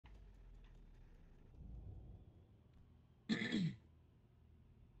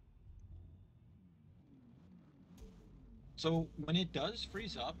So when it does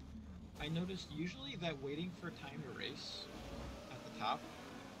freeze up, I noticed usually that waiting for time to race at the top,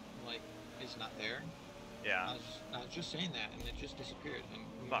 like, is not there. Yeah. I was just saying that, and it just disappeared, and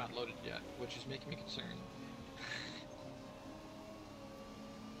we've Fuck. not loaded yet, which is making me concerned.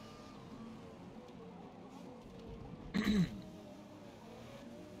 God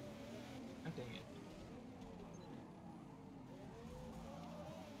dang it.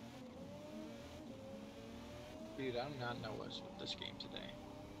 Dude, I do not know what's with this game today.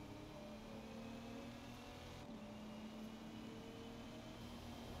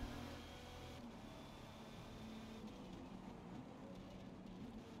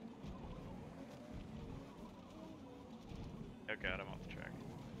 Oh god, I'm off the track.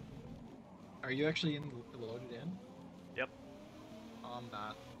 Are you actually loaded in? Yep. Oh, I'm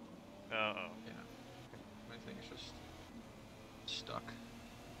not. Uh-oh. Yeah, my thing is just stuck.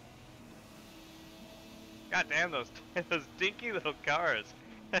 God damn those those dinky little cars.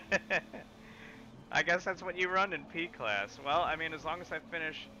 I guess that's what you run in P class. Well, I mean, as long as I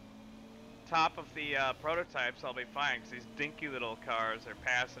finish top of the prototypes, I'll be fine. Because these dinky little cars are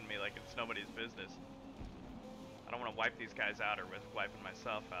passing me like it's nobody's business. I don't want to wipe these guys out or risk wiping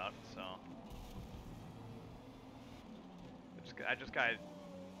myself out. So I just got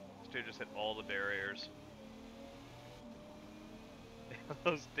this dude just hit all the barriers.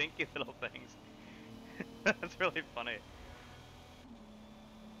 Those dinky little things. That's really funny.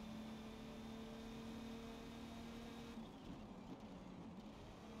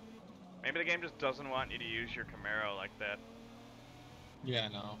 Maybe the game just doesn't want you to use your Camaro like that. Yeah,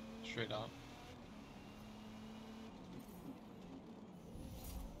 no, straight up.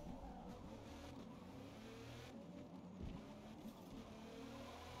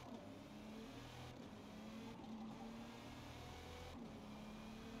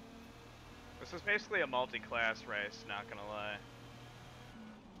 This is basically a multi-class race, not gonna lie.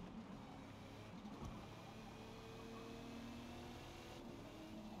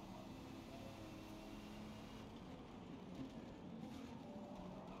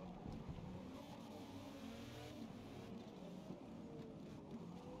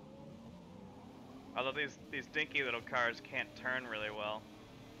 Although these dinky little cars can't turn really well.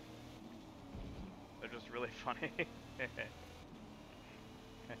 They're just really funny.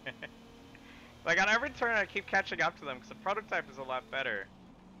 Like on every turn I keep catching up to them because the prototype is a lot better.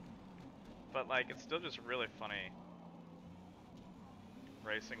 But like it's still just really funny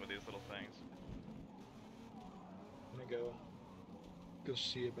racing with these little things. I'm gonna go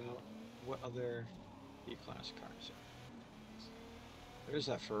see about what other E-Class cars are. There's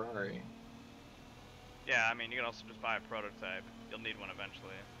that Ferrari. Yeah, I mean you can also just buy a prototype. You'll need one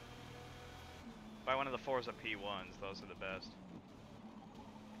eventually. Buy one of the Forza P1s, those are the best.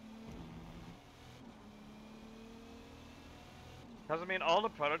 Because I mean all the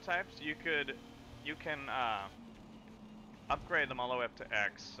prototypes you can upgrade them all the way up to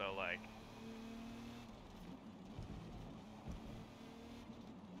X, so like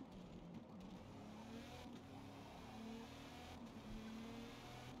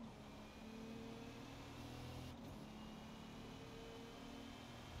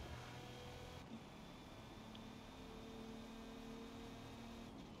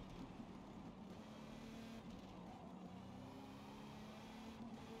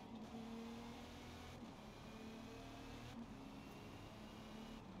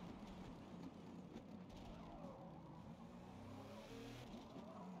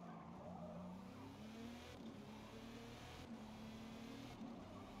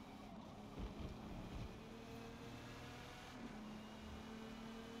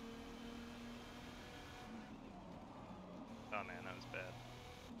oh man, that was bad.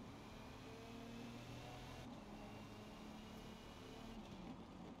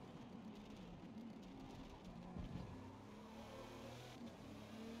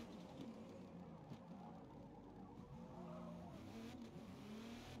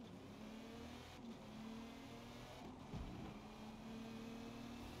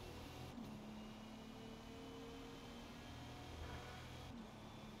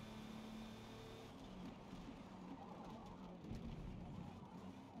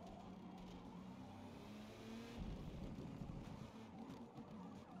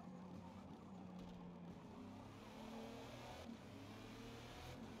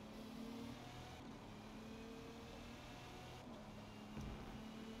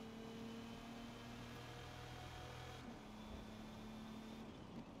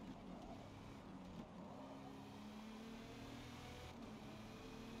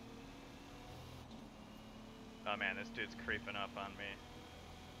 Oh man, this dude's creeping up on me.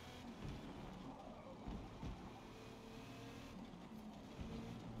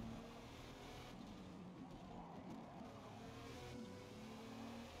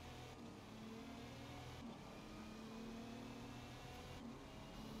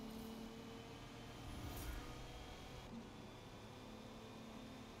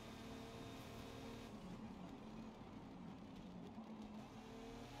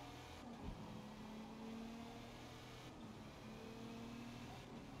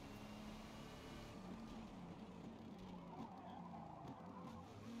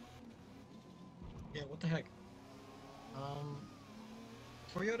 Yeah, what the heck? Um,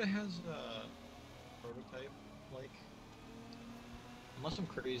 Toyota has a prototype, like, unless I'm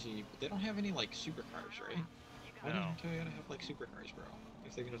crazy, but they don't have any like supercars, right? Why No, doesn't Toyota have like supercars, bro?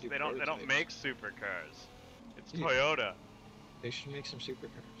 If they're gonna because do they don't prototypes, make supercars. It's dude, Toyota. they should make some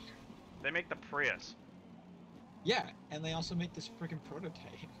supercars. They make the Prius. Yeah, and they also make this freaking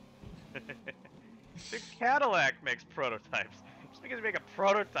prototype. Dude, Cadillac makes prototypes. Just because you make a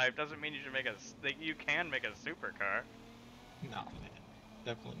prototype doesn't mean you should make you can make a supercar. No, man,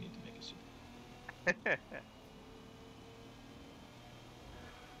 definitely need to make a super.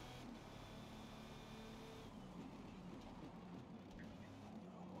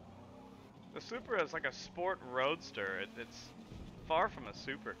 The Supra is like a sport roadster. It's far from a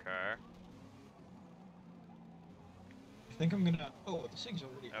supercar. I think I'm gonna. Oh, this thing's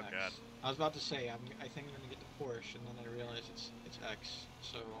already Oh god. X. I was about to say I think I'm gonna get the Porsche, and then I realized it's X.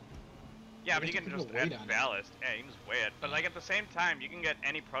 So Yeah, I but have you to can put just a add weight on it. ballast. Yeah, you can just weigh it. But like at the same time, you can get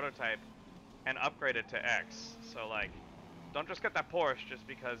any prototype and upgrade it to X. So like, don't just get that Porsche just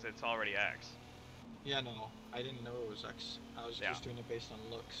because it's already X. Yeah, no, I didn't know it was X. I was Yeah. just doing it based on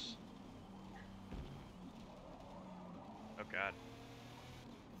looks. Oh god.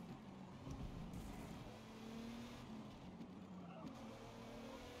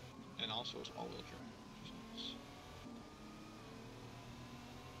 And also it's all-wheel drive, which is nice.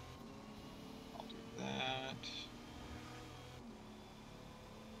 I'll do that.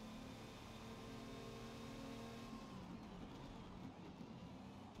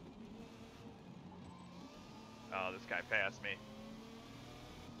 Oh, this guy passed me.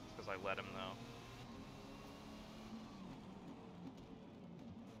 It's because I let him though.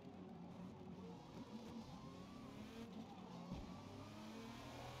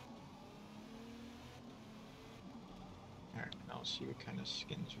 Alright, now let's see what kind of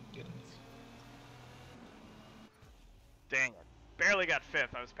skins we get in. Dang it. Barely got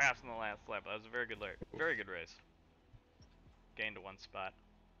fifth. I was passing the last lap. That was a very good race. Gained one spot.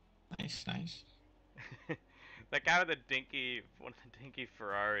 Nice, nice. That guy with one of the dinky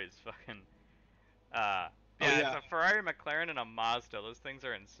Ferraris, fucking. Oh Yeah, it's yeah, a Ferrari, McLaren, and a Mazda. Those things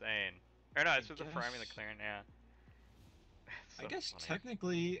are insane. Or no, I it's just a Ferrari, and guess. McLaren. Yeah, it's I so guess funny.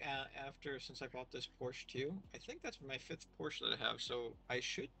 technically, after since I bought this Porsche too, I think that's my fifth Porsche that I have. So I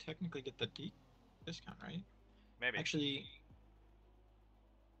should technically get the discount, right? Maybe. Actually,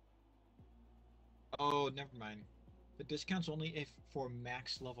 oh, never mind. The discount's only if for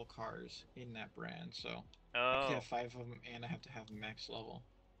max level cars in that brand. So I have to have Oh, five of them, and I have to have max level.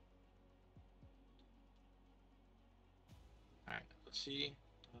 All right, let's see.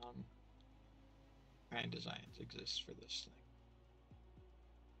 Um, kind designs exist for this thing.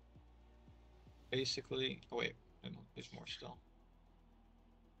 Basically, oh wait, no, there's more still.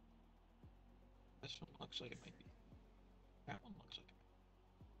 This one looks like it might be. That one looks like it.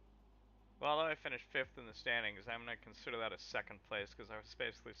 well, although I finished fifth in the standings, I'm gonna consider that a second place because I was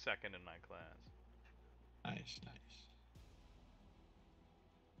basically second in my class Nice, nice.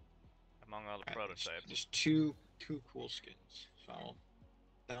 among all the All right, prototypes. there's two cool skins. So I'll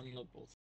download both